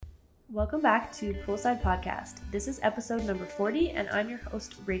Welcome back to Poolside Podcast. This is episode number 40, and I'm your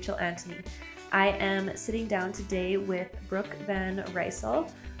host, Rachel Antony. I am sitting down today with Brooke Van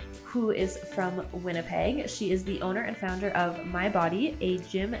Rysel, who is from Winnipeg. She is the owner and founder of My Body, a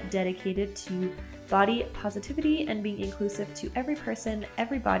gym dedicated to body positivity and being inclusive to every person,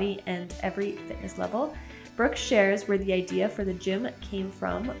 every body, and every fitness level. Brooke shares where the idea for the gym came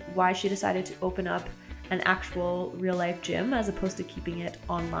from, why she decided to open up an actual real-life gym as opposed to keeping it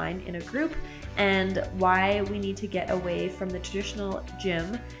online in a group, and why we need to get away from the traditional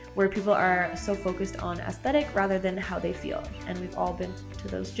gym where people are so focused on aesthetic rather than how they feel. And we've all been to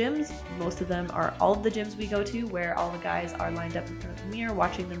those gyms. Most of them are all of the gyms we go to where all the guys are lined up in front of the mirror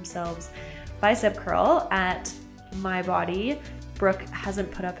watching themselves bicep curl. At My Body, Brooke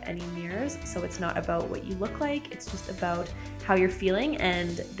hasn't put up any mirrors, so it's not about what you look like, it's just about how you're feeling,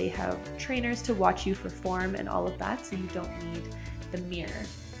 and they have trainers to watch you for form and all of that, so you don't need the mirror.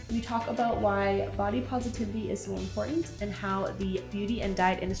 We talk about why body positivity is so important and how the beauty and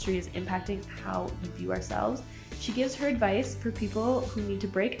diet industry is impacting how we view ourselves. She gives her advice for people who need to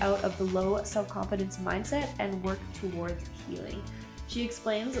break out of the low self-confidence mindset and work towards healing. She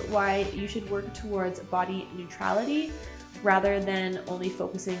explains why you should work towards body neutrality rather than only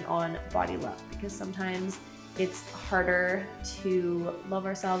focusing on body love, because sometimes it's harder to love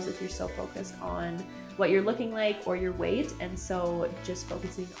ourselves if you're so focused on what you're looking like or your weight. And so just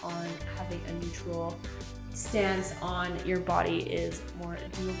focusing on having a neutral stance on your body is more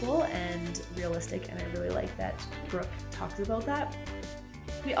doable and realistic, and I really like that Brooke talks about that.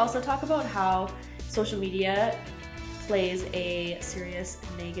 We also talk about how social media plays a serious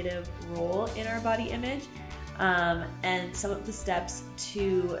negative role in our body image, and some of the steps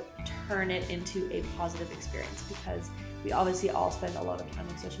to turn it into a positive experience, because we obviously all spend a lot of time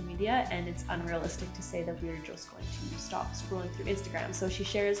on social media and it's unrealistic to say that we're just going to stop scrolling through Instagram. So she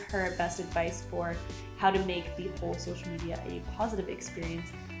shares her best advice for how to make the whole social media a positive experience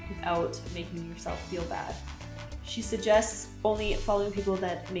without making yourself feel bad. She suggests only following people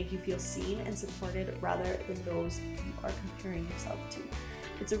that make you feel seen and supported rather than those you are comparing yourself to.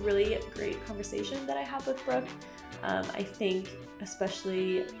 It's a really great conversation that I have with Brooke. I think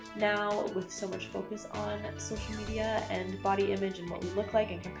especially now with so much focus on social media and body image and what we look like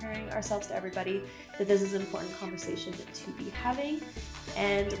and comparing ourselves to everybody, that this is an important conversation to be having.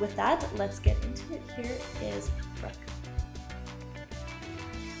 And with that, let's get into it. Here is Brooke.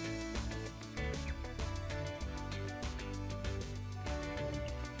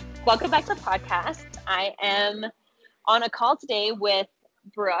 Welcome back to the podcast. I am on a call today with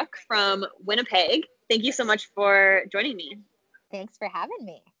Brooke from Winnipeg. Thank you so much for joining me. Thanks for having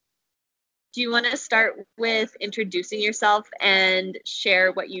me. Do you want to start with introducing yourself and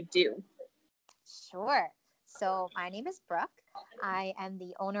share what you do? Sure. So my name is Brooke. I am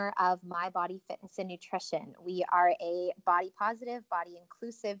the owner of My Body Fitness and Nutrition. We are a body positive, body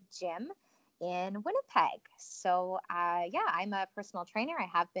inclusive gym in Winnipeg. So I'm a personal trainer. I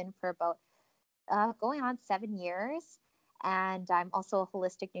have been for about going on 7 years. And I'm also a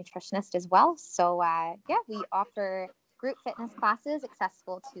holistic nutritionist as well. So we offer group fitness classes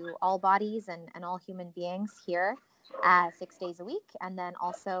accessible to all bodies and all human beings here 6 days a week. And then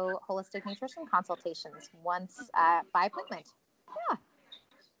also holistic nutrition consultations once by appointment. Yeah.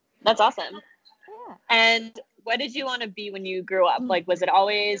 That's awesome. Yeah. And what did you want to be when you grew up? Like, was it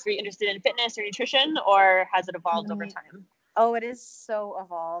always, were you interested in fitness or nutrition, or has it evolved over time? Oh, it is so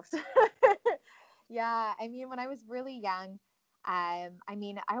evolved. Yeah, I mean, when I was really young, I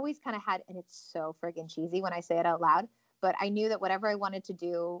always kind of had, and it's so friggin' cheesy when I say it out loud, but I knew that whatever I wanted to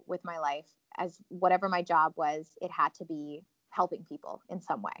do with my life, as whatever my job was, it had to be helping people in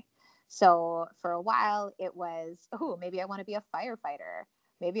some way. So for a while, it was, maybe I want to be a firefighter.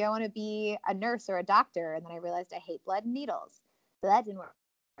 Maybe I want to be a nurse or a doctor. And then I realized I hate blood and needles. So that didn't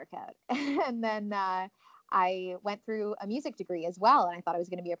work out. And then I went through a music degree as well, and I thought I was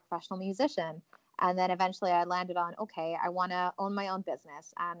going to be a professional musician. And then eventually I landed on, okay, I want to own my own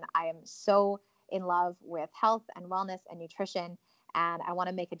business. And I am so in love with health and wellness and nutrition. And I want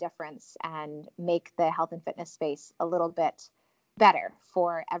to make a difference and make the health and fitness space a little bit better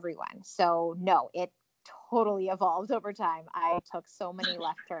for everyone. So no, it totally evolved over time. I took so many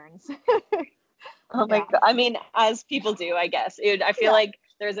left turns. Oh my God. I mean, as people do, I guess. I feel like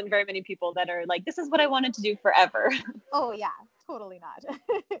there isn't very many people that are like, this is what I wanted to do forever. Oh yeah, totally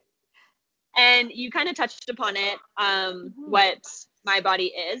not. And you kind of touched upon it, what My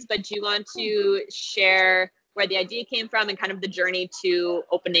Body is, but do you want to share where the idea came from and kind of the journey to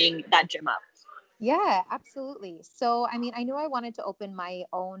opening that gym up? Yeah, absolutely. So, I mean, I knew I wanted to open my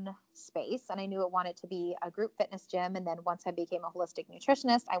own space and I knew it wanted to be a group fitness gym. And then once I became a holistic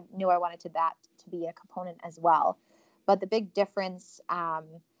nutritionist, I knew I wanted that to be a component as well. But the big difference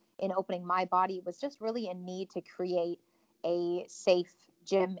in opening my body was just really a need to create a safe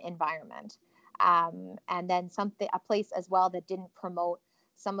gym environment. And then a place as well that didn't promote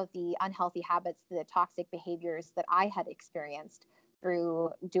some of the unhealthy habits, the toxic behaviors that I had experienced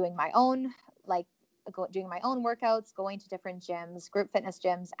through doing my own doing my own workouts, going to different gyms, group fitness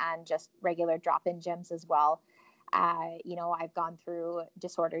gyms, and just regular drop-in gyms as well. I've gone through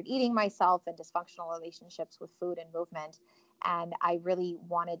disordered eating myself and dysfunctional relationships with food and movement. And I really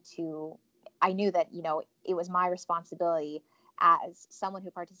I knew that, it was my responsibility as someone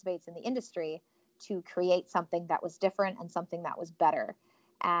who participates in the industry to create something that was different and something that was better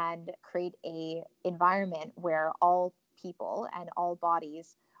and create a environment where all people and all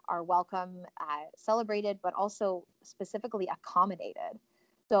bodies are welcome, celebrated, but also specifically accommodated.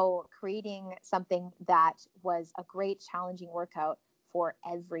 So creating something that was a great challenging workout for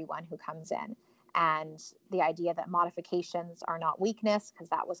everyone who comes in. And the idea that modifications are not weakness, because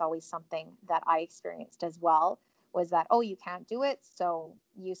that was always something that I experienced as well, was that, oh, you can't do it, so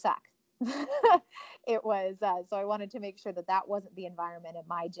you suck. It was, so I wanted to make sure that that wasn't the environment at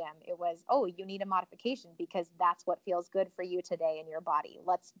my gym. It was, oh, you need a modification because that's what feels good for you today in your body.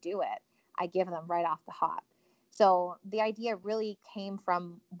 Let's do it. I give them right off the hop. So the idea really came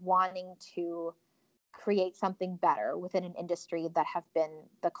from wanting to create something better within an industry that have been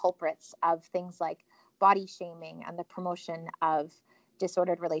the culprits of things like body shaming and the promotion of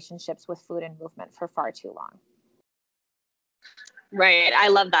disordered relationships with food and movement for far too long. Right. I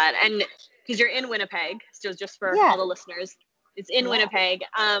love that. And because you're in Winnipeg, so just for all the listeners, it's in Winnipeg.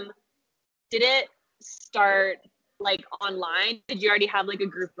 Did it start like online? Did you already have like a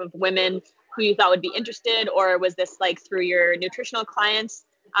group of women who you thought would be interested, or was this like through your nutritional clients?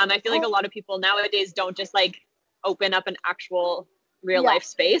 I feel like a lot of people nowadays don't just like open up an actual real life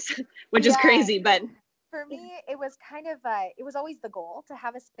space, which is crazy. But for me, it was kind of, it was always the goal to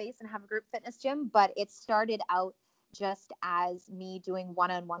have a space and have a group fitness gym, but it started out just as me doing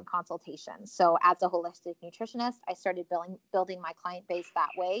one-on-one consultations. So as a holistic nutritionist, I started building my client base that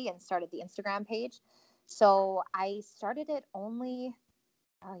way and started the Instagram page. So I started it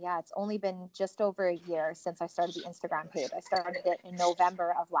it's only been just over a year since I started the Instagram page. I started it in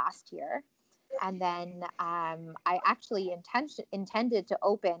November of last year. And then I actually intended to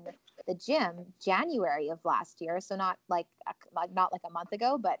open the gym January of last year. So not like a month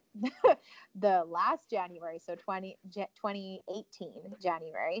ago, but the last January. So 2018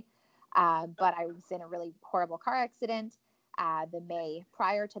 January. But I was in a really horrible car accident the May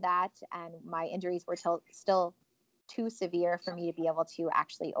prior to that. And my injuries were still too severe for me to be able to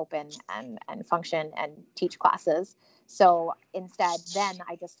actually open and function and teach classes. So instead, then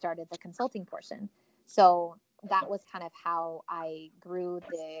I just started the consulting portion. So that was kind of how I grew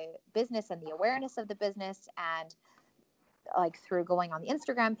the business and the awareness of the business. And like through going on the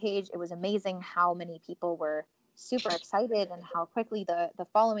Instagram page, it was amazing how many people were super excited and how quickly the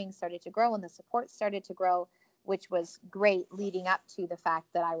following started to grow and the support started to grow, which was great leading up to the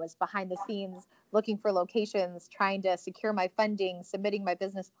fact that I was behind the scenes looking for locations, trying to secure my funding, submitting my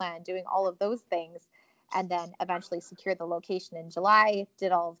business plan, doing all of those things, and then eventually secured the location in July,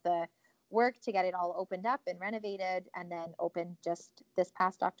 did all of the work to get it all opened up and renovated, and then opened just this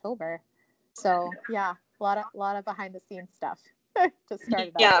past October. So yeah, a lot of behind the scenes stuff to start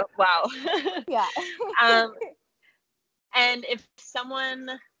it yeah, up. wow. Yeah. And if someone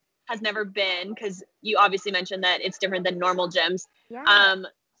has never been, because you obviously mentioned that it's different than normal gyms. Yeah.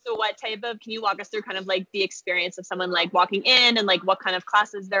 So what type of, can you walk us through kind of like the experience of someone like walking in and like what kind of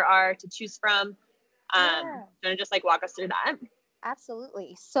classes there are to choose from? And just like walk us through that.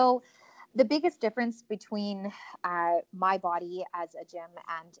 Absolutely. So the biggest difference between my body as a gym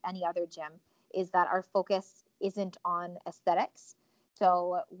and any other gym is that our focus isn't on aesthetics.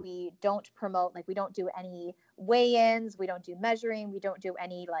 So we don't promote, we don't do any weigh-ins, we don't do measuring, we don't do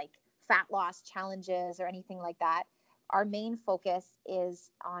any like fat loss challenges or anything like that. Our main focus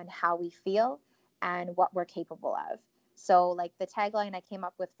is on how we feel and what we're capable of. So like the tagline I came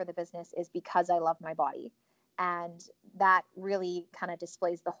up with for the business is because I love my body. And that really kind of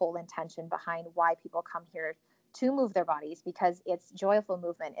displays the whole intention behind why people come here to move their bodies, because it's joyful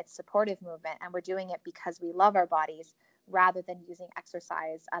movement, it's supportive movement, and we're doing it because we love our bodies rather than using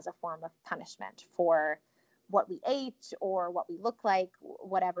exercise as a form of punishment for what we ate or what we look like,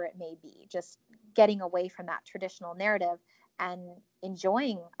 whatever it may be. Just getting away from that traditional narrative and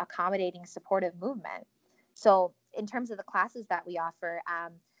enjoying accommodating supportive movement. So in terms of the classes that we offer,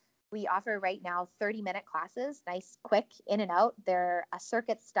 We offer right now 30-minute classes, nice, quick, in and out. They're a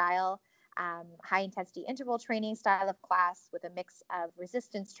circuit style, high intensity interval training style of class with a mix of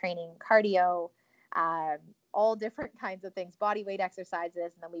resistance training, cardio, all different kinds of things, body weight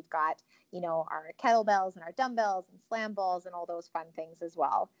exercises. And then we've got, our kettlebells and our dumbbells and slam balls and all those fun things as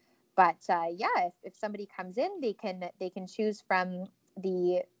well. But if somebody comes in, they can choose from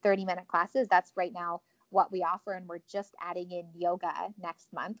the 30-minute classes. That's right now what we offer. And we're just adding in yoga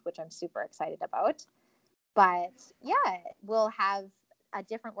next month, which I'm super excited about. But yeah, we'll have a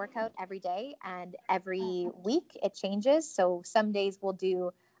different workout every day, and every week it changes. So some days we'll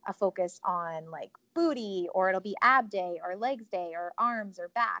do a focus on like booty, or it'll be ab day or legs day or arms or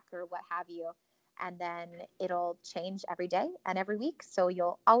back or what have you. And then it'll change every day and every week. So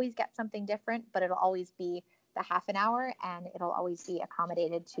you'll always get something different, but it'll always be the half an hour, and it'll always be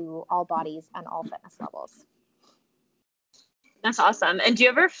accommodated to all bodies and all fitness levels. That's awesome. And do you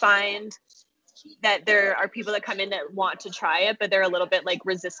ever find that there are people that come in that want to try it, but they're a little bit like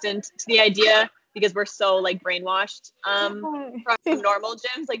resistant to the idea because we're so like brainwashed from normal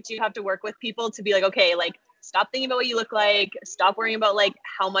gyms? Like, do you have to work with people to be like, okay, like stop thinking about what you look like, stop worrying about like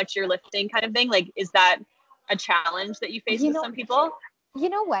how much you're lifting kind of thing? Like, is that a challenge that you face with some people? You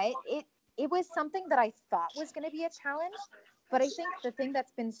know what? It was something that I thought was going to be a challenge, but I think the thing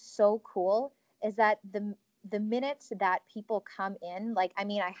that's been so cool is that the minute that people come in, like, I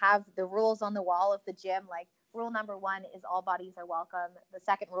mean, I have the rules on the wall of the gym. Like, rule number 1 is all bodies are welcome. The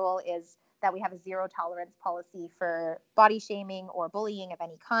second rule is that we have a zero tolerance policy for body shaming or bullying of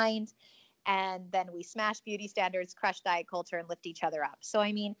any kind. And then we smash beauty standards, crush diet culture, and lift each other up. So,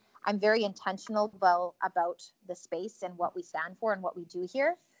 I mean, I'm very intentional about the space and what we stand for and what we do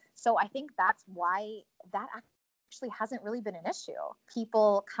here. So I think that's why that actually hasn't really been an issue.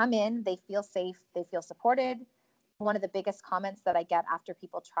 People come in, they feel safe, they feel supported. One of the biggest comments that I get after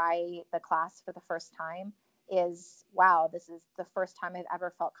people try the class for the first time is, wow, this is the first time I've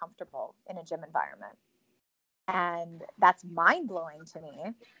ever felt comfortable in a gym environment. And that's mind-blowing to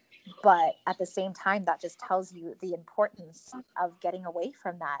me. But at the same time, that just tells you the importance of getting away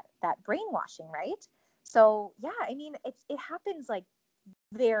from that brainwashing, right? So yeah, I mean, it happens like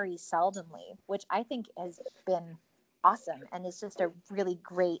very seldomly, which I think has been awesome. And it's just a really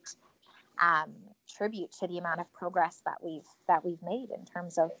great tribute to the amount of progress that we've made in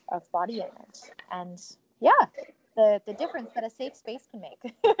terms of body image. And yeah, the difference that a safe space can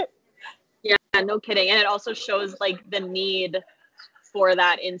make. Yeah, no kidding. And it also shows like the need for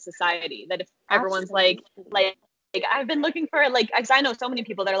that in society, that if everyone's like I've been looking for like, because I know so many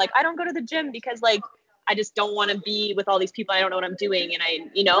people that are like, I don't go to the gym because like I just don't want to be with all these people. I don't know what I'm doing.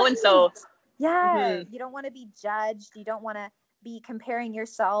 And and so. Yeah. You don't want to be judged. You don't want to be comparing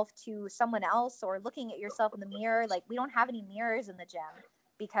yourself to someone else or looking at yourself in the mirror. Like, we don't have any mirrors in the gym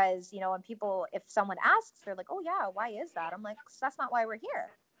because, when if someone asks, they're like, oh yeah, why is that? I'm like, that's not why we're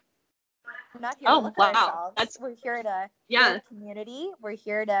here. We're not here to look at ourselves. We're here to build community. We're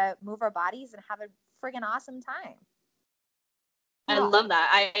here to move our bodies and have a friggin' awesome time. I love that.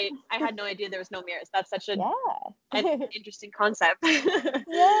 I had no idea there was no mirrors. That's such an interesting concept.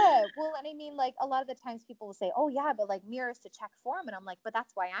 Yeah. Well, and I mean, like, a lot of the times people will say, oh yeah, but like mirrors to check form. And I'm like, but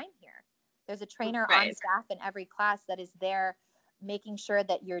that's why I'm here. There's a trainer on staff in every class that is there making sure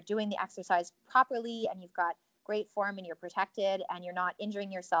that you're doing the exercise properly and you've got great form and you're protected and you're not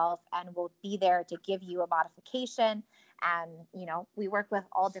injuring yourself, and will be there to give you a modification. And, we work with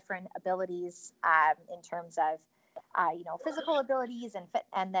all different abilities in terms of physical abilities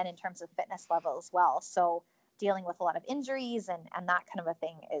and then in terms of fitness level as well. So dealing with a lot of injuries and that kind of a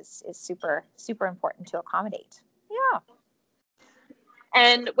thing is super, super important to accommodate. Yeah.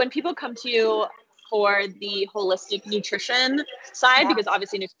 And when people come to you for the holistic nutrition side, because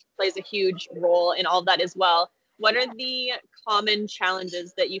obviously nutrition plays a huge role in all of that as well, what are the common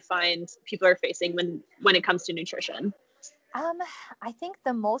challenges that you find people are facing when it comes to nutrition? I think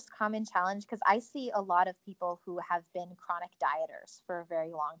the most common challenge, because I see a lot of people who have been chronic dieters for a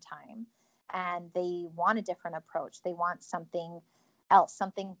very long time, and they want a different approach. They want something else,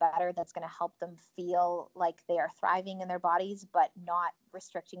 something better that's going to help them feel like they are thriving in their bodies, but not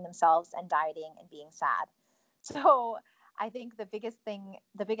restricting themselves and dieting and being sad. So I think the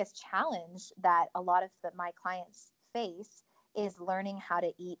biggest challenge that a lot of my clients face is learning how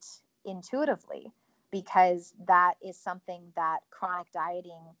to eat intuitively, because that is something that chronic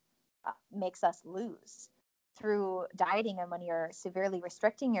dieting makes us lose. Through dieting, and when you're severely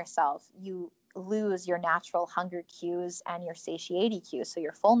restricting yourself, you lose your natural hunger cues and your satiety cues, so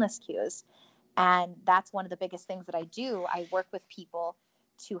your fullness cues. And that's one of the biggest things that I do. I work with people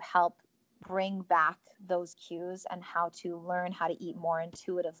to help bring back those cues and how to learn how to eat more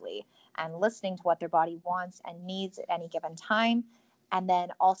intuitively and listening to what their body wants and needs at any given time. And then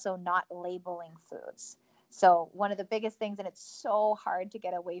also not labeling foods. So one of the biggest things, and it's so hard to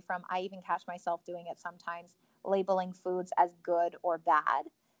get away from, I even catch myself doing it sometimes, labeling foods as good or bad,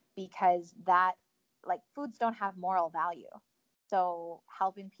 because that, like, foods don't have moral value. So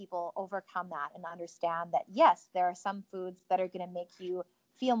helping people overcome that and understand that, yes, there are some foods that are going to make you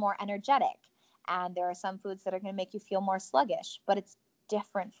feel more energetic, and there are some foods that are going to make you feel more sluggish, but it's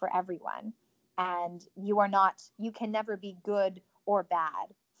different for everyone. And you can never be good or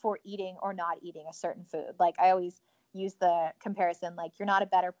bad for eating or not eating a certain food. Like, I always use the comparison, like, you're not a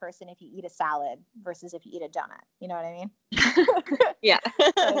better person if you eat a salad versus if you eat a donut. You know what I mean? Yeah.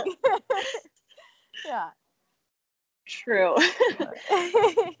 Like, yeah. True.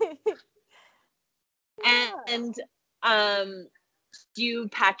 And do you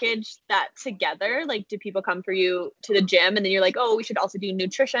package that together? Like, do people come for you to the gym and then you're like, oh, we should also do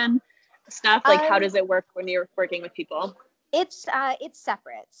nutrition stuff? Like, how does it work when you're working with people? It's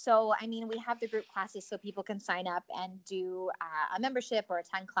separate. So, I mean, we have the group classes so people can sign up and do a membership or a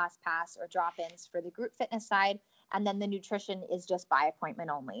 10-class pass or drop-ins for the group fitness side. And then the nutrition is just by appointment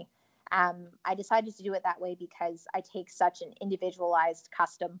only. I decided to do it that way because I take such an individualized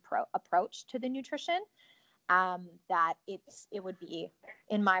custom approach to the nutrition that it would be,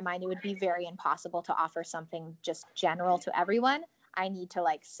 in my mind, it would be very impossible to offer something just general to everyone. I need to,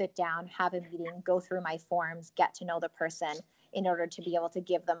 like, sit down, have a meeting, go through my forms, get to know the person in order to be able to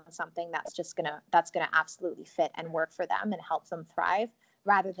give them something that's gonna absolutely fit and work for them and help them thrive,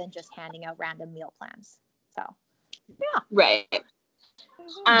 rather than just handing out random meal plans. So, yeah. Right.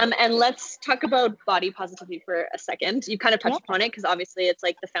 And let's talk about body positivity for a second. You kind of touched upon it because obviously it's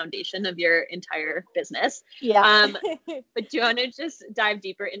like the foundation of your entire business. Yeah. But do you want to just dive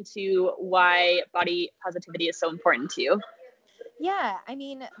deeper into why body positivity is so important to you? Yeah, I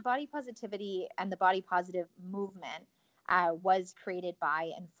mean, body positivity and the body positive movement was created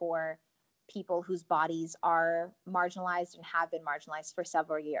by and for people whose bodies are marginalized and have been marginalized for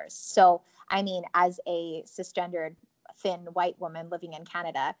several years. So, I mean, as a cisgendered, thin white woman living in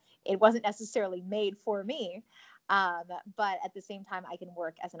Canada, it wasn't necessarily made for me. But at the same time, I can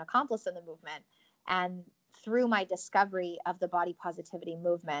work as an accomplice in the movement. And through my discovery of the body positivity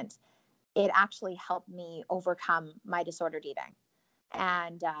movement, it actually helped me overcome my disordered eating.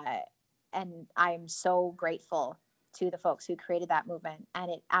 And I'm so grateful to the folks who created that movement. And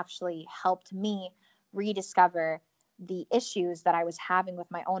it actually helped me rediscover the issues that I was having with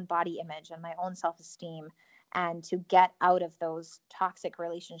my own body image and my own self-esteem, and to get out of those toxic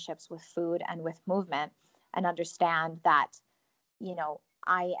relationships with food and with movement, and understand that, you know,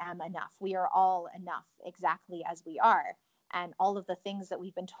 I am enough. We are all enough exactly as we are. And all of the things that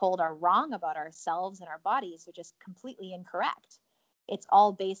we've been told are wrong about ourselves and our bodies are just completely incorrect. It's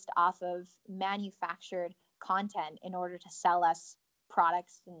all based off of manufactured content in order to sell us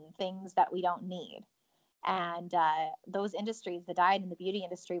products and things that we don't need. And those industries, the diet and the beauty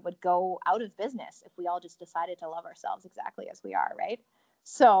industry, would go out of business if we all just decided to love ourselves exactly as we are, right?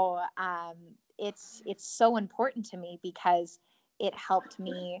 So it's so important to me because it helped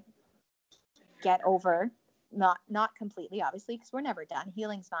me get over, not completely, obviously, because we're never done.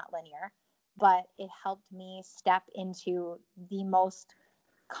 Healing's not linear, but it helped me step into the most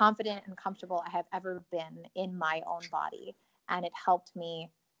confident and comfortable I have ever been in my own body. And it helped me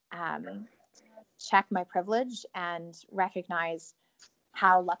check my privilege and recognize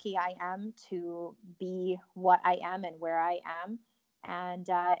how lucky I am to be what I am and where I am. And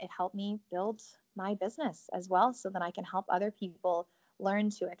it helped me build my business as well, so that I can help other people learn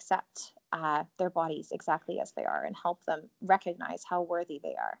to accept their bodies exactly as they are and help them recognize how worthy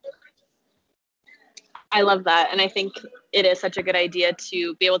they are. I love that. And I think it is such a good idea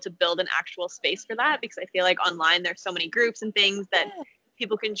to be able to build an actual space for that, because I feel like online there's so many groups and things that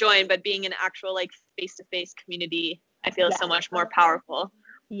people can join, but being an actual, like, face-to-face community, I feel is so much more powerful.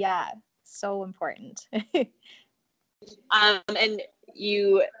 Yeah, so important. And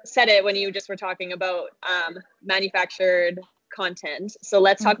you said it when you just were talking about manufactured content. So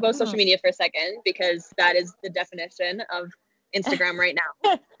let's talk about social media for a second, because that is the definition of Instagram right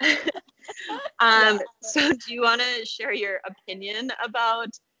now. So do you want to share your opinion about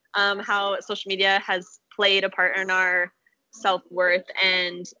how social media has played a part in our self-worth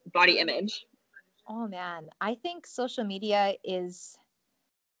and body image? Oh man, I think social media it's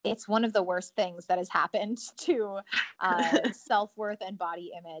one of the worst things that has happened to self-worth and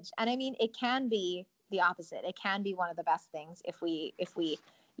body image. And I mean, it can be the opposite. It can be one of the best things if we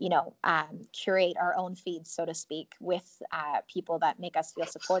curate our own feeds, so to speak, with people that make us feel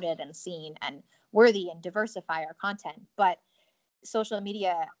supported and seen and worthy and diversify our content. But social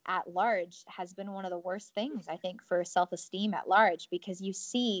media at large has been one of the worst things, I think, for self-esteem at large, because you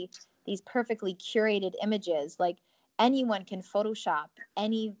see these perfectly curated images. Like, anyone can Photoshop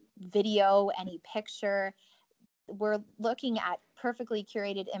any video, any picture. We're looking at perfectly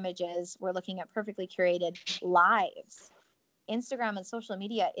curated images. We're looking at perfectly curated lives. Instagram and social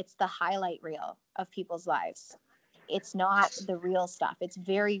media, it's the highlight reel of people's lives. It's not the real stuff. It's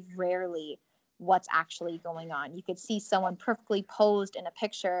very rarely what's actually going on. You could see someone perfectly posed in a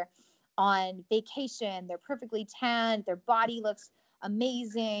picture on vacation. They're perfectly tanned. Their body looks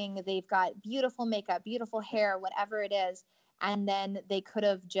amazing. They've got beautiful makeup, beautiful hair, whatever it is. And then they could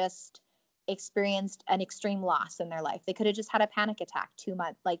have just experienced an extreme loss in their life. They could have just had a panic attack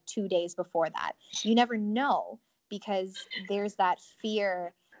 2 days before that. You never know, because there's that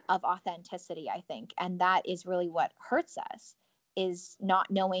fear of authenticity, I think. And that is really what hurts us, is not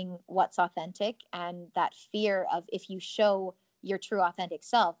knowing what's authentic, and that fear of, if you show your true authentic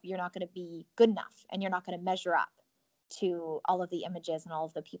self, you're not going to be good enough, and you're not going to measure up to all of the images and all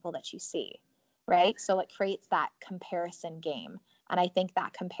of the people that you see, right? So it creates that comparison game. And I think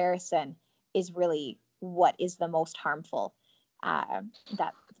that comparison is really what is the most harmful,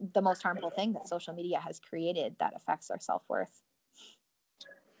 the most harmful thing that social media has created that affects our self-worth.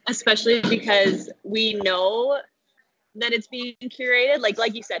 Especially because we know that it's being curated.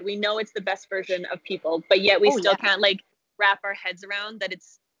 Like you said, we know it's the best version of people, but yet we still can't wrap our heads around that it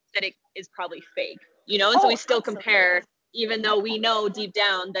is probably fake, and so we still compare, even though we know deep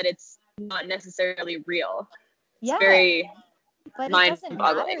down that it's not necessarily real. It's very but it doesn't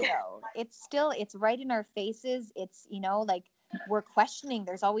matter though. It's right in our faces. It's, we're questioning.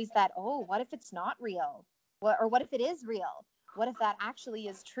 There's always that, oh, what if it's not real? Or what if it is real? What if that actually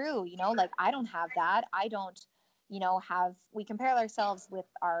is true? I don't have that. I don't, we compare ourselves with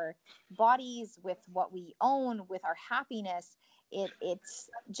our bodies, with what we own, with our happiness. It's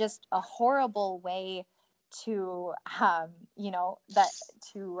just a horrible way to,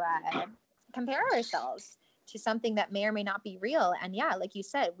 compare ourselves to something that may or may not be real. And yeah, like you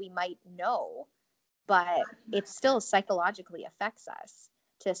said, we might know, but it still psychologically affects us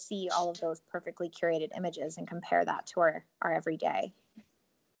to see all of those perfectly curated images and compare that to our everyday.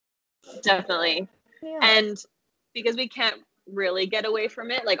 Definitely. Yeah. And because we can't really get away from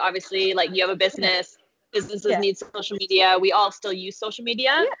it, obviously, you have a business, businesses need social media. We all still use social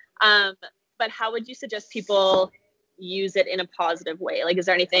media. Yeah. But how would you suggest people use it in a positive way? Is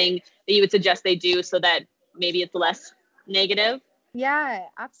there anything that you would suggest they do so that maybe it's less negative? Yeah,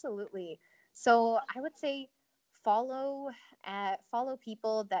 absolutely. So I would say follow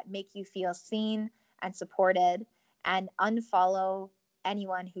people that make you feel seen and supported, and unfollow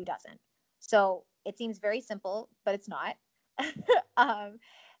anyone who doesn't. So it seems very simple, but it's not.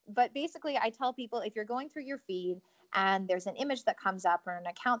 But basically, I tell people, if you're going through your feed and there's an image that comes up or an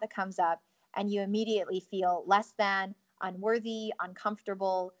account that comes up, and you immediately feel less than, unworthy,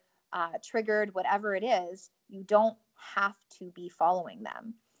 uncomfortable, triggered, whatever it is, you don't have to be following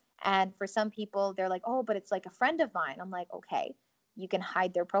them. And for some people, they're like, oh, but it's like a friend of mine. I'm like, okay, you can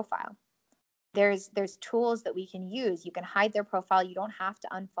hide their profile. There's tools that we can use. You can hide their profile. You don't have to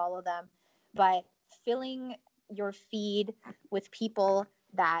unfollow them, but filling your feed with people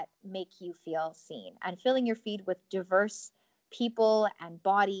that make you feel seen, and filling your feed with diverse people and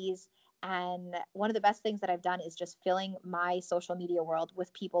bodies. And one of the best things that I've done is just filling my social media world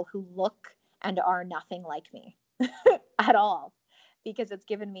with people who look and are nothing like me at all, because it's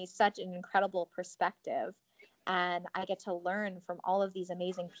given me such an incredible perspective, and I get to learn from all of these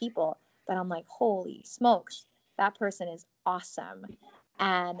amazing people that I'm like, holy smokes, that person is awesome.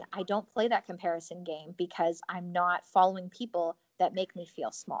 And I don't play that comparison game because I'm not following people that make me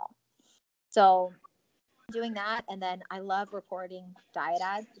feel small. So doing that, and then I love reporting diet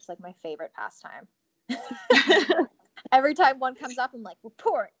ads. It's like my favorite pastime. Every time one comes up, I'm like,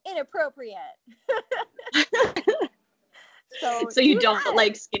 report inappropriate. So you don't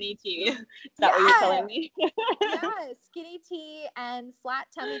like skinny tea? Is that what you're telling me? Yeah, skinny tea and Flat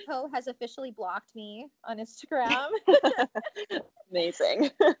Tummy Co. has officially blocked me on Instagram.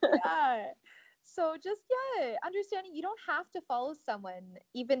 Amazing. Yeah. So just, understanding you don't have to follow someone,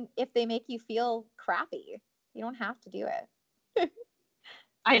 even if they make you feel crappy. You don't have to do it.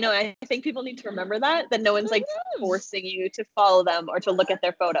 I know. I think people need to remember that no one's forcing you to follow them or to look at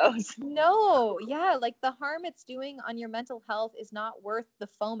their photos. No. Yeah. The harm it's doing on your mental health is not worth the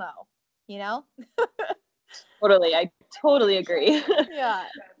FOMO, Totally. I totally agree. Yeah.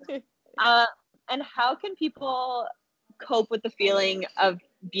 And how can people cope with the feeling of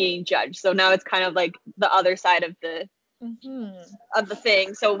being judged. So now it's kind of like the other side of the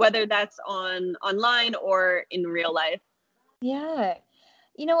thing. So whether that's online or in real life. Yeah.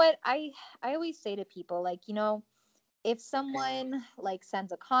 You know what? I always say to people, like, if someone like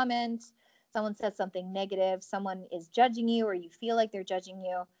sends a comment, someone says something negative, someone is judging you, or you feel like they're judging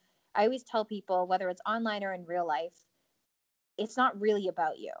you, I always tell people, whether it's online or in real life, it's not really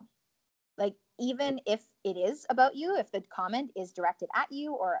about you. Like, even if it is about you, if the comment is directed at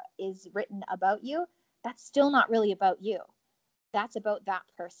you or is written about you, that's still not really about you. That's about that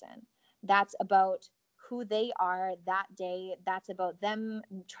person. That's about who they are that day. That's about them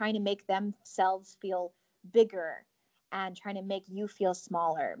trying to make themselves feel bigger and trying to make you feel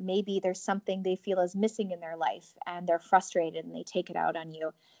smaller. Maybe there's something they feel is missing in their life and they're frustrated and they take it out on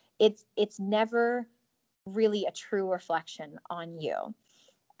you. It's never really a true reflection on you.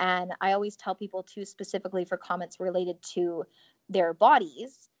 And I always tell people too, specifically for comments related to their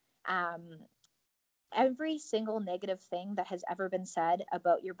bodies, every single negative thing that has ever been said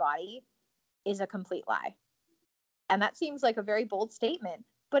about your body is a complete lie. And that seems like a very bold statement,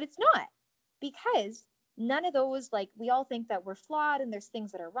 but it's not, because none of those, like, we all think that we're flawed and there's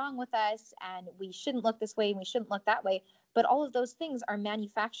things that are wrong with us and we shouldn't look this way and we shouldn't look that way. But all of those things are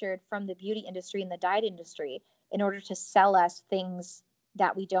manufactured from the beauty industry and the diet industry in order to sell us things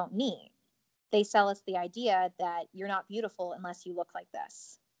that we don't need. They sell us the idea that you're not beautiful unless you look like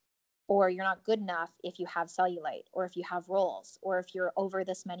this, or you're not good enough if you have cellulite, or if you have rolls, or if you're over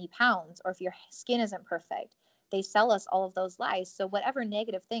this many pounds, or if your skin isn't perfect. They sell us all of those lies. So whatever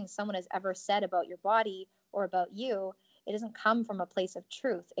negative things someone has ever said about your body or about you, it doesn't come from a place of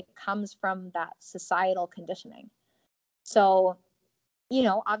truth. It comes from that societal conditioning. So,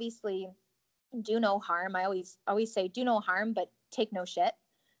 obviously, do no harm. I always say do no harm, but take no shit.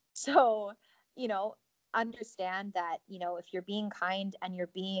 So, understand that, if you're being kind and you're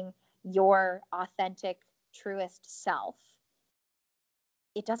being your authentic, truest self,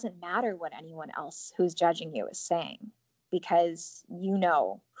 it doesn't matter what anyone else who's judging you is saying, because you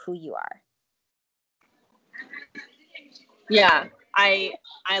know who you are. Yeah, I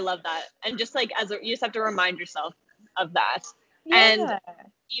love that. And just like, you just have to remind yourself of that. Yeah. And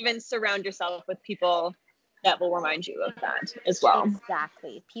even surround yourself with people that will remind you of that as well.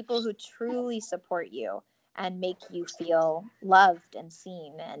 Exactly. People who truly support you and make you feel loved and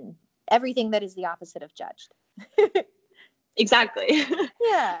seen, and everything that is the opposite of judged. Exactly.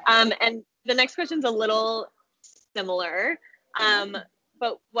 Yeah. And the next question's a little similar.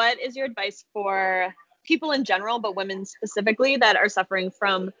 But what is your advice for people in general, but women specifically, that are suffering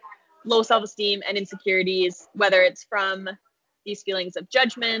from low self-esteem and insecurities, whether it's from these feelings of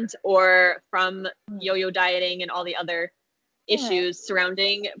judgment or from yo-yo dieting and all the other issues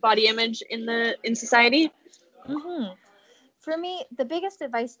surrounding body image in society? Mm-hmm. For me, the biggest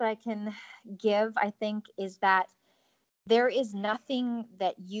advice that I can give, I think, is that there is nothing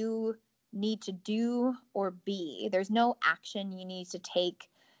that you need to do or be. There's no action you need to take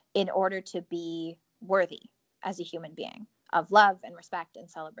in order to be worthy as a human being of love and respect and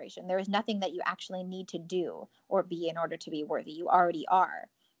celebration. There is nothing that you actually need to do or be in order to be worthy. You already are.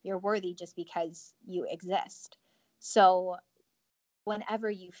 You're worthy just because you exist. So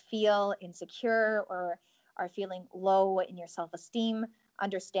whenever you feel insecure or are feeling low in your self-esteem,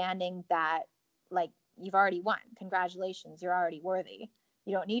 understanding that, like, you've already won. Congratulations, you're already worthy.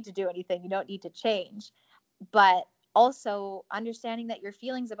 You don't need to do anything. You don't need to change. But also understanding that your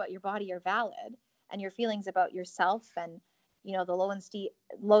feelings about your body are valid, and your feelings about yourself and, the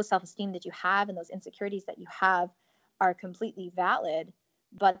low self-esteem that you have and those insecurities that you have are completely valid,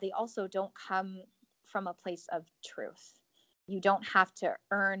 but they also don't come from a place of truth. You don't have to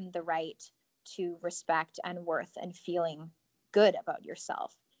earn the right to respect and worth and feeling good about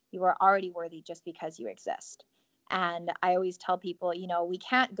yourself. You are already worthy just because you exist. And I always tell people, we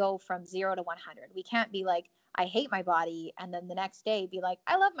can't go from 0 to 100. We can't be like, I hate my body, and then the next day be like,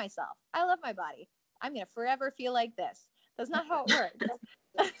 I love myself. I love my body. I'm going to forever feel like this. That's not how it works.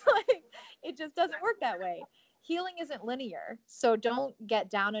 It just doesn't work that way. Healing isn't linear. So don't get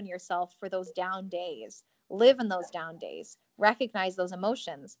down on yourself for those down days. Live in those down days. Recognize those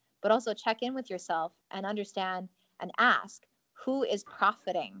emotions, but also check in with yourself and understand and ask, who is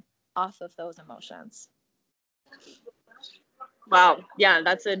profiting off of those emotions? Wow. Yeah,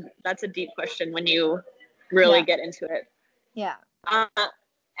 that's a deep question when you really get into it. Yeah.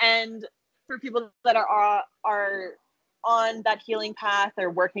 And for people that are on that healing path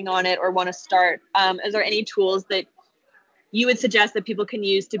or working on it or want to start, is there any tools that you would suggest that people can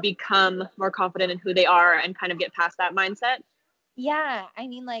use to become more confident in who they are and kind of get past that mindset? Yeah. I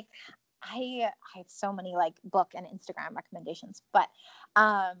mean, like, I have so many like book and Instagram recommendations, but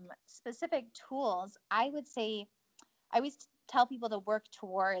Specific tools, I would say, I always tell people to work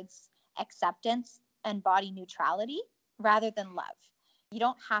towards acceptance and body neutrality rather than love. You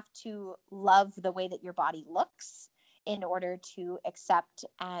don't have to love the way that your body looks in order to accept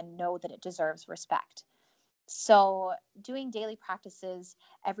and know that it deserves respect. So doing daily practices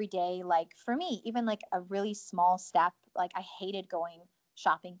every day, like for me, even like a really small step, like I hated going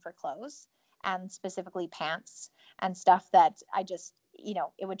shopping for clothes and specifically pants and stuff that I just,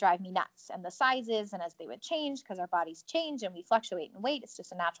 it would drive me nuts. And the sizes, and as they would change, because our bodies change and we fluctuate in weight, it's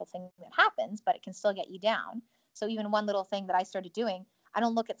just a natural thing that happens, but it can still get you down. So even one little thing that I started doing, I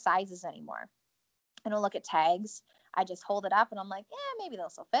don't look at sizes anymore. I don't look at tags. I just hold it up and I'm like, yeah, maybe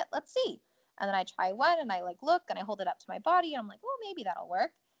this will fit. Let's see. And then I try one and I like look and I hold it up to my body and I'm like, oh, maybe that'll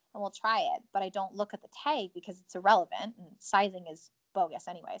work. And we'll try it. But I don't look at the tag because it's irrelevant and sizing is bogus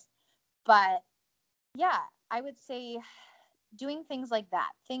anyways. But yeah, I would say doing things like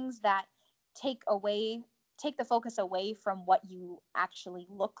that, things that take the focus away from what you actually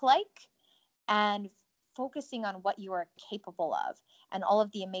look like and focusing on what you are capable of and all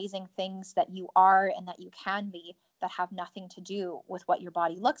of the amazing things that you are and that you can be that have nothing to do with what your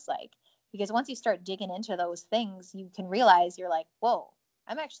body looks like. Because once you start digging into those things, you can realize you're like, whoa,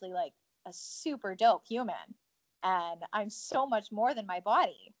 I'm actually like a super dope human and I'm so much more than my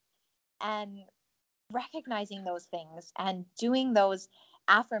body. And recognizing those things and doing those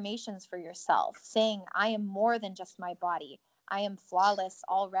affirmations for yourself, saying, I am more than just my body. I am flawless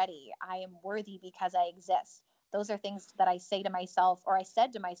already. I am worthy because I exist. Those are things that I say to myself, or I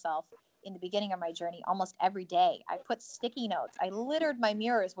said to myself in the beginning of my journey almost every day. I put sticky notes. I littered my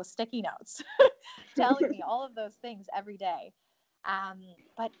mirrors with sticky notes telling me all of those things every day.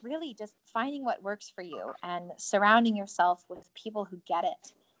 But really just finding what works for you and surrounding yourself with people who get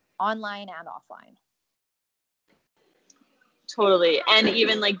it online and offline. Totally. And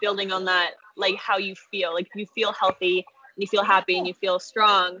even like building on that, like how you feel, like if you feel healthy and you feel happy and you feel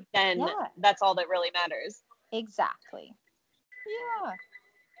strong, then that's all that really matters. Exactly. Yeah.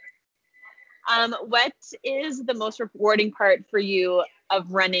 What is the most rewarding part for you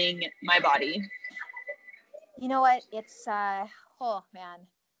of running MyBody? You know what? It's, oh man,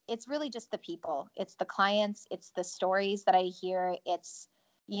 it's really just the people. It's the clients. It's the stories that I hear. It's,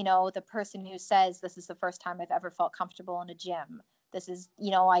 the person who says, this is the first time I've ever felt comfortable in a gym. This is,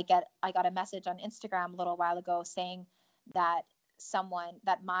 I got a message on Instagram a little while ago saying that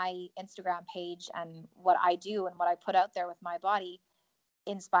my Instagram page and what I do and what I put out there with MyBody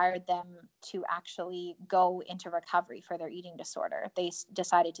inspired them to actually go into recovery for their eating disorder. They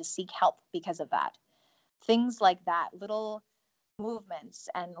decided to seek help because of that. Things like that, little movements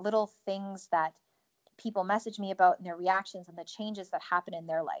and little things that people message me about and their reactions and the changes that happen in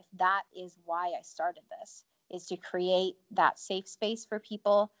their life. That is why I started this, is to create that safe space for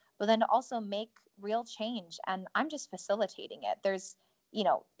people, but then to also make real change. And I'm just facilitating it. There's,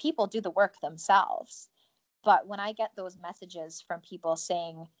 people do the work themselves. But when I get those messages from people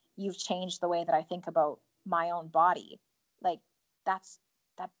saying, you've changed the way that I think about my own body, like that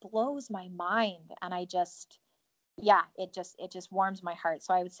blows my mind. And I just, it just warms my heart.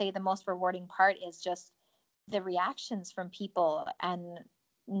 So I would say the most rewarding part is just the reactions from people and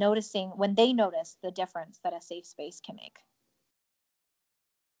noticing when they notice the difference that a safe space can make.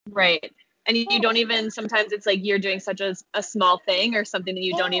 Right. And you don't even, sometimes it's like you're doing such a small thing or something that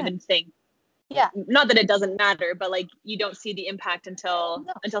you don't even think. Yeah. Not that it doesn't matter, but like you don't see the impact until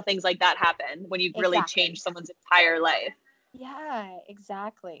things like that happen, when you really change someone's entire life. Yeah,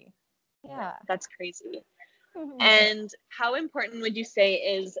 exactly. Yeah. That's crazy. And how important would you say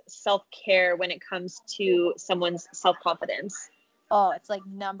is self-care when it comes to someone's self-confidence? Oh, it's like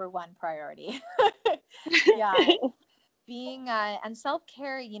number one priority. Yeah. Being and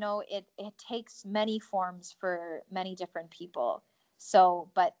self-care, it takes many forms for many different people. So,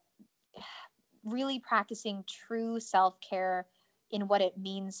 but really practicing true self-care in what it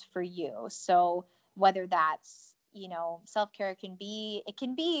means for you. So whether that's, self-care can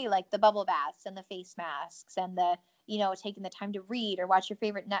be like the bubble baths and the face masks and the, taking the time to read or watch your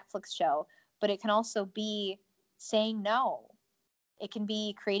favorite Netflix show, but it can also be saying no. It can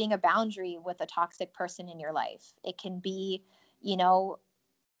be creating a boundary with a toxic person in your life. It can be,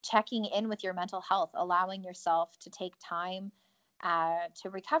 checking in with your mental health, allowing yourself to take time to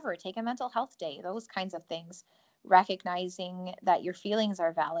recover, take a mental health day, those kinds of things, recognizing that your feelings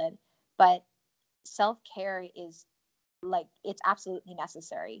are valid. But self-care is like, it's absolutely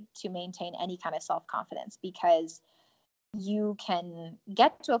necessary to maintain any kind of self-confidence, because you can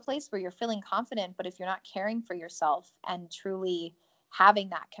get to a place where you're feeling confident, but if you're not caring for yourself and truly having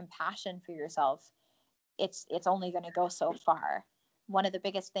that compassion for yourself, it's only going to go so far. one of the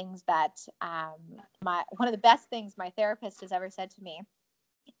biggest things that one of the best things my therapist has ever said to me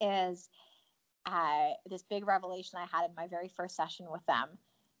is this big revelation I had in my very first session with them.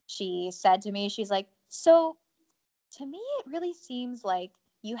 She said to me, she's like, so to me, it really seems like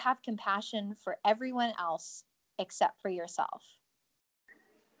you have compassion for everyone else except for yourself.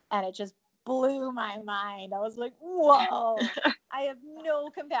 And it just blew my mind. I was like, whoa, I have no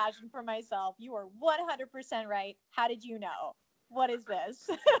compassion for myself. You are 100% right. How did you know? What is this?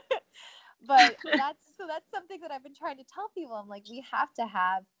 But that's something that I've been trying to tell people. I'm like, we have to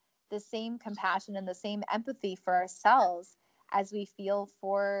have the same compassion and the same empathy for ourselves as we feel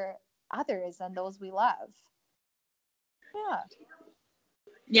for others and those we love.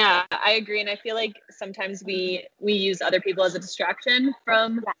 Yeah, I agree. And I feel like sometimes we use other people as a distraction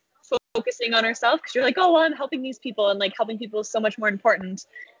from focusing on ourselves, because you're like, oh, well, I'm helping these people, and like helping people is so much more important.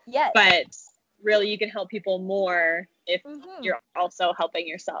 Yes. But really, you can help people more if you're also helping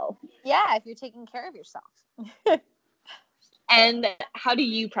yourself. Yeah, if you're taking care of yourself. And how do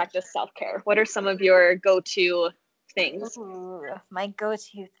you practice self-care? What are some of your go-to things? Ooh, my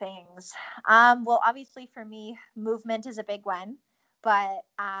go-to things. Well, obviously for me, movement is a big one, but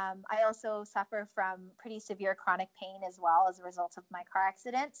I also suffer from pretty severe chronic pain as well as a result of my car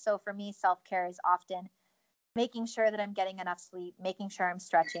accident. So for me, self-care is often making sure that I'm getting enough sleep, making sure I'm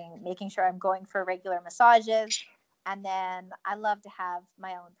stretching, making sure I'm going for regular massages. And then I love to have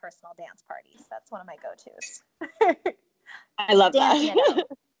my own personal dance parties. That's one of my go-tos. I love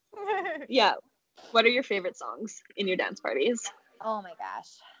that. Yeah. What are your favorite songs in your dance parties? Oh my gosh.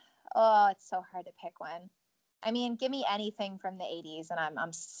 Oh, it's so hard to pick one. I mean, give me anything from the 80s and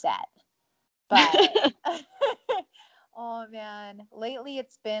I'm set. But oh man, lately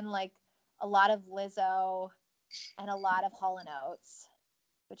it's been like a lot of Lizzo and a lot of Hall & Oates,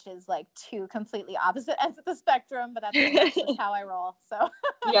 which is like two completely opposite ends of the spectrum, but that's just how I roll. So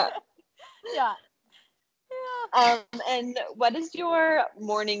yeah. Yeah. And what is your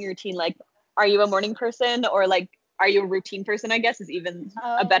morning routine like? Are you a morning person, or like, are you a routine person, I guess, is even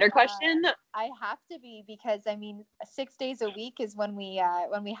a better question. I have to be, because I mean, 6 days a week is when we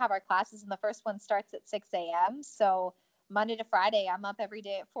have our classes, and the first one starts at 6 a.m. So Monday to Friday, I'm up every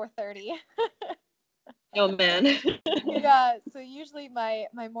day at 4:30. Oh man. Yeah. So usually my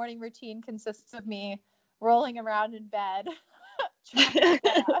morning routine consists of me rolling around in bed, trying to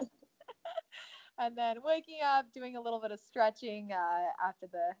get up. And then waking up, doing a little bit of stretching after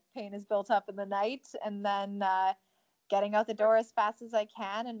the pain is built up in the night, and then getting out the door as fast as I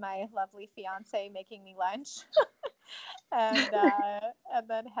can, and my lovely fiance making me lunch, and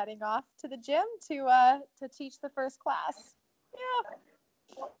then heading off to the gym to teach the first class.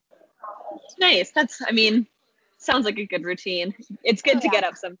 Yeah. Nice. Sounds like a good routine. It's good to get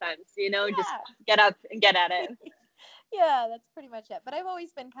up sometimes, just get up and get at it. Yeah, that's pretty much it. But I've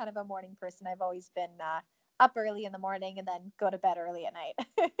always been kind of a morning person. I've always been up early in the morning and then go to bed early at night.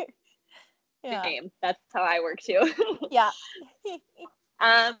 Yeah. Same. That's how I work too. Yeah.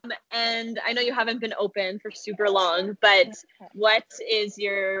 And I know you haven't been open for super long, but what is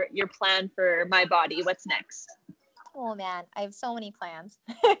your plan for My Body? What's next? Oh man, I have so many plans.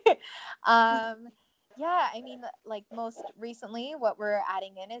 Yeah, I mean, like most recently, what we're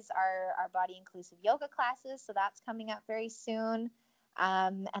adding in is our body inclusive yoga classes. So that's coming up very soon.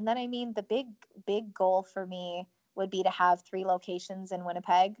 And then, I mean, the big goal for me would be to have 3 locations in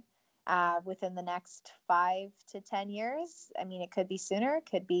Winnipeg within the next 5 to 10 years. I mean, it could be sooner, it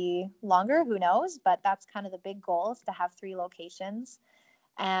could be longer, who knows? But that's kind of the big goal, is to have 3 locations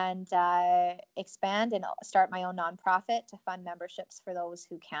and expand and start my own nonprofit to fund memberships for those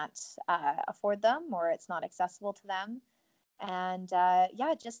who can't afford them, or it's not accessible to them. And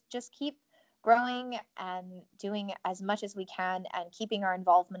just keep growing and doing as much as we can and keeping our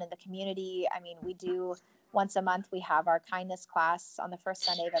involvement in the community. I mean, we do once a month, we have our kindness class on the first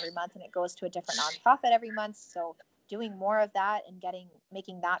Sunday of every month, and it goes to a different nonprofit every month. So doing more of that and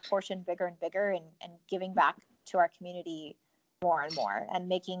making that portion bigger and bigger, and giving back to our community more and more, and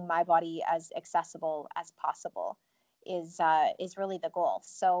making My Body as accessible as possible is really the goal.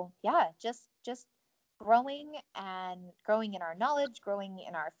 So yeah, just growing in our knowledge, growing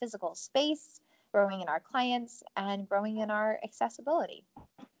in our physical space, growing in our clients, and growing in our accessibility.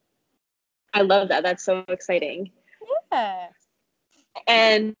 I love that. That's so exciting. Yeah.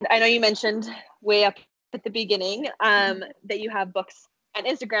 And I know you mentioned way up at the beginning that you have books and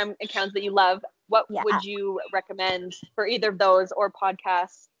Instagram accounts that you love. What would you recommend for either of those, or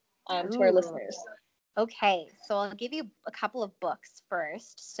podcasts to our listeners? Okay, so I'll give you a couple of books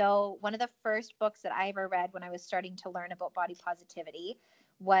first. So one of the first books that I ever read when I was starting to learn about body positivity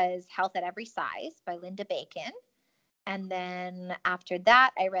was Health at Every Size by Linda Bacon. And then after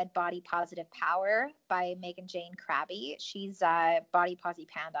that, I read Body Positive Power by Megan Jane Krabby. She's Body Posy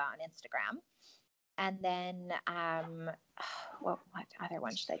Panda on Instagram. And then, what other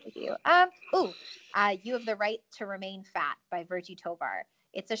one should I give you? You Have the Right to Remain Fat by Virgie Tovar.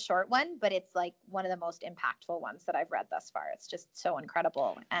 It's a short one, but it's like one of the most impactful ones that I've read thus far. It's just so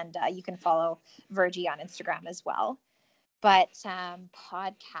incredible. And you can follow Virgie on Instagram as well. But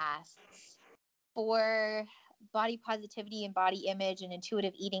podcasts for body positivity and body image and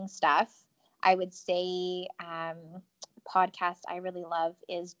intuitive eating stuff, I would say podcast I really love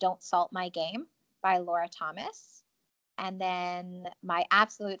is Don't Salt My Game by Laura Thomas. And then my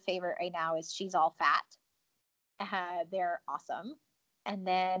absolute favorite right now is She's All Fat. They're awesome. And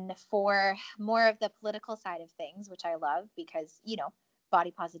then for more of the political side of things, which I love because, you know,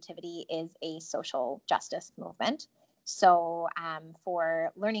 body positivity is a social justice movement. So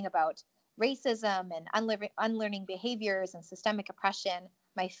for learning about racism and unlearning behaviors and systemic oppression,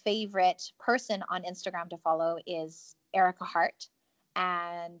 my favorite person on Instagram to follow is Erica Hart.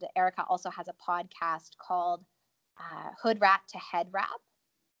 And Erica also has a podcast called Hood Rat to Head Wrap.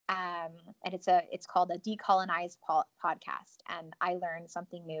 And it's called a Decolonized podcast. And I learn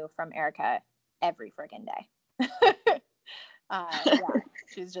something new from Erica every friggin' day. Yeah,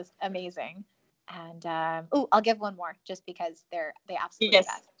 she's just amazing. And I'll give one more just because they absolutely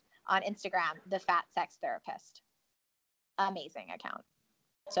best. On Instagram, The Fat Sex Therapist. Amazing account.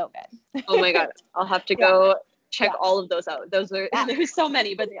 So good. Oh my God. I'll have to go check all of those out. There's so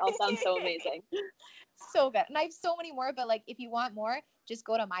many, but they all sound so amazing. So good. And I have so many more, but like if you want more, just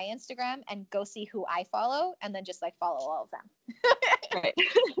go to my Instagram and go see who I follow and then just like follow all of them. Right.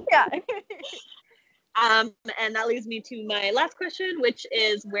 Yeah. And that leads me to my last question, which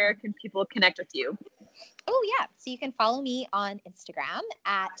is where can people connect with you? Oh yeah. So you can follow me on Instagram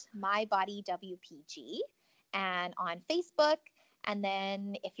at MyBodyWPG and on Facebook. And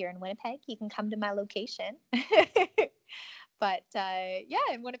then if you're in Winnipeg, you can come to my location. But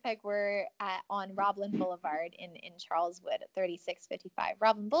in Winnipeg, we're on Roblin Boulevard in Charleswood at 3655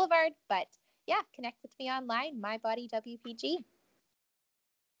 Roblin Boulevard. But yeah, connect with me online, MyBodyWPG.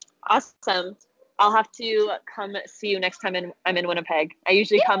 Awesome. I'll have to come see you next time I'm in Winnipeg. I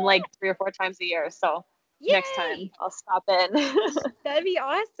usually come like 3 or 4 times a year. So next time I'll stop in. That'd be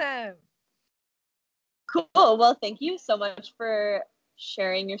awesome. Cool. Well, thank you so much for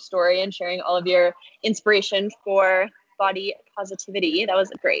sharing your story and sharing all of your inspiration for body positivity. That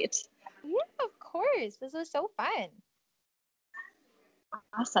was great. Yeah, of course. This was so fun.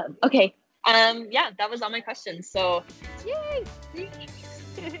 Awesome. Okay. That was all my questions. So yay.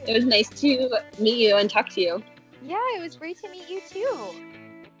 It was nice to meet you and talk to you. Yeah, it was great to meet you too.